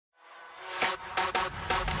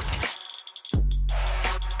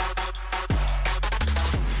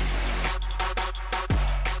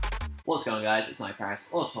What's going on, guys? It's my Paris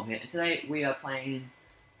or Tom here, and today we are playing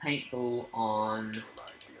paintball on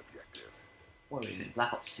what are we doing?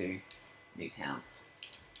 Black Ops 2 Nuketown.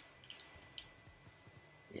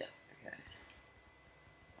 Yeah, okay.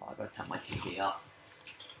 Oh, I gotta turn my TV up.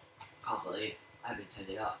 Can't believe I haven't turned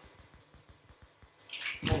it up.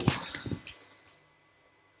 Oh.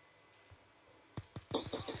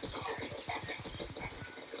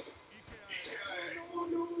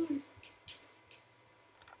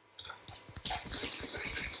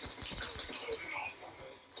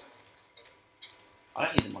 I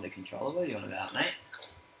don't use a modded controller. What are you on about, mate?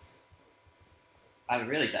 I'm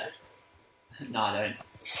really bad. No, I don't.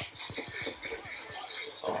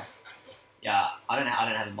 Oh. Yeah, I don't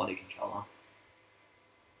have a modded controller.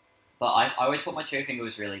 But I always thought my trigger finger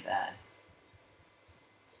was really bad.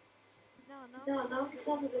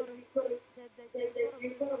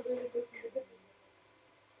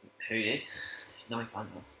 Who did? No fun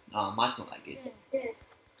though. No, mine's not that good.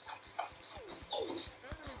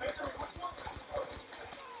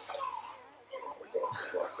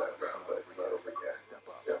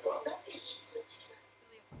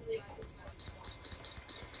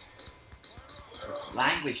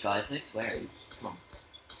 Language, guys, no swearing. Come on.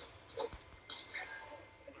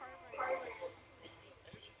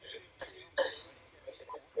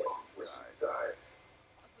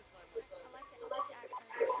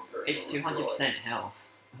 It's 200% health.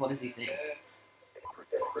 What does he think?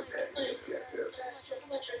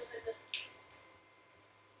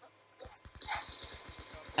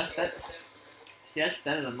 That's better. See, that's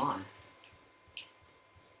better than mine.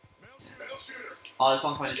 Oh, there's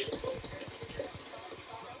one point.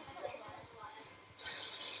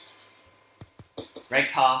 Red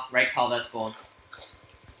car, that's spawn.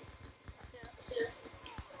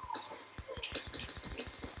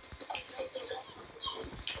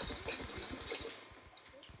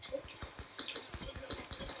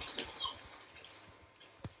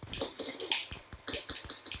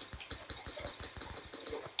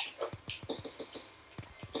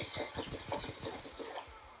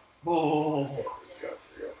 Oh.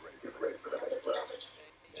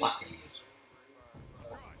 What?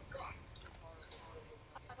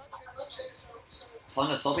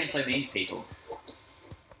 Fun, stop being so mean to people.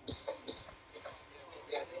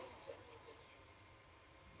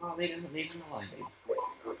 Oh, leave him alone, dude.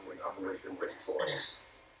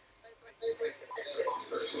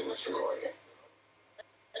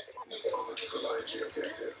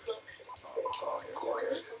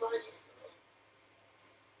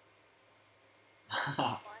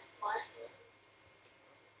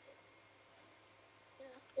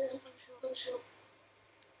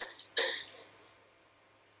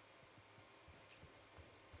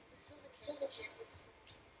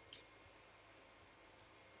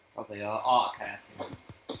 Probably are. Oh, okay, I see.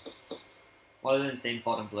 What are the in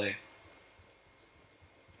bottom blue?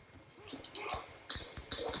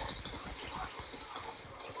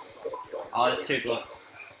 Oh, there's two blue.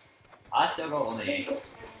 I still got one of you.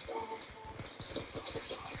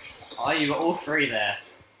 Oh, you got all three there.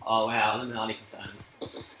 Oh wow, Illuminati confirmed.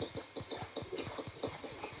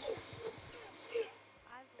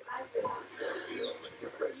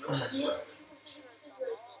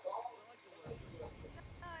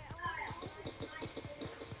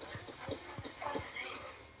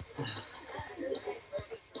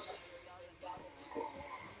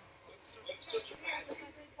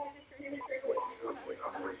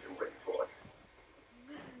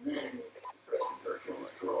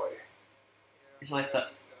 It's my third.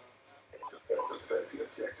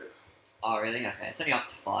 Oh really? Okay, it's only up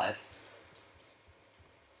to 5.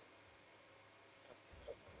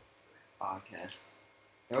 Oh, okay.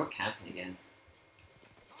 They're all camping again.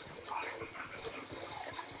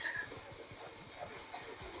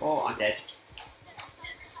 Oh, I'm dead.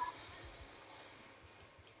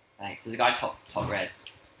 Thanks. There's a guy top red.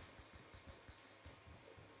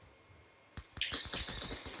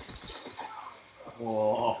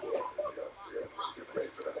 Whoa.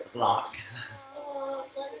 Luck.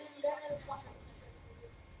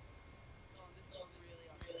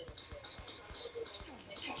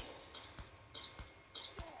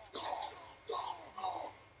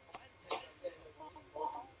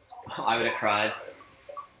 I would have cried.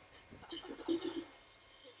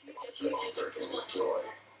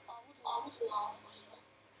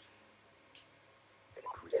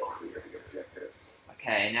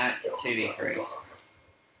 Okay, now it's a 2v3.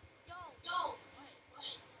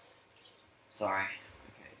 Sorry.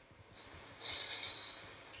 Okay.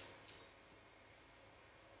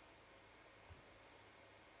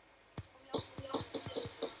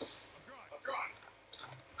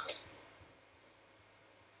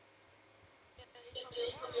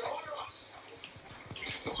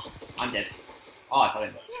 I'm dead. Oh, I got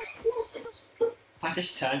him. I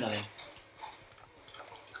just turned on him.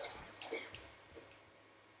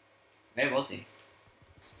 Where was he?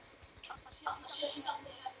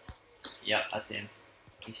 Yep, I see him.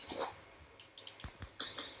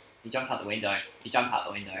 He jumped out the window. He jumped out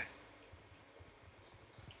the window.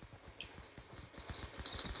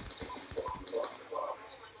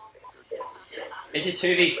 It's a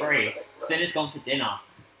 2v3. Spinner's gone for dinner.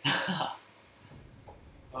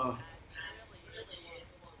 Oh.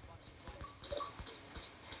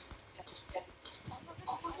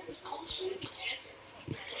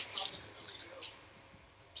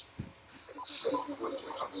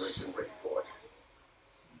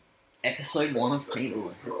 Episode 1 of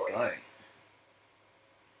Paintball. Let's go.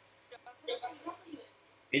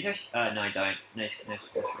 These are no, don't. No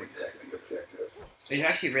score streaks. These are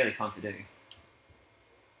actually really fun to do.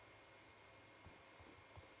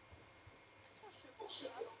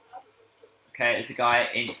 Okay, there's a guy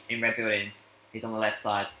in red building. He's on the left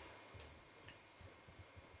side.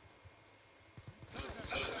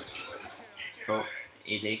 Cool.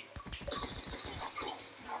 Easy.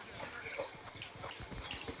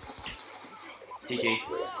 GG.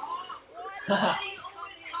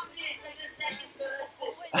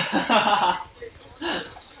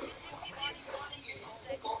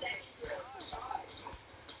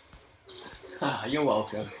 You're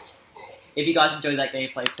welcome. If you guys enjoyed that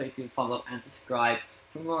gameplay, please give a thumbs up and subscribe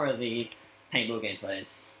for more of these paintball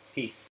gameplays. Peace.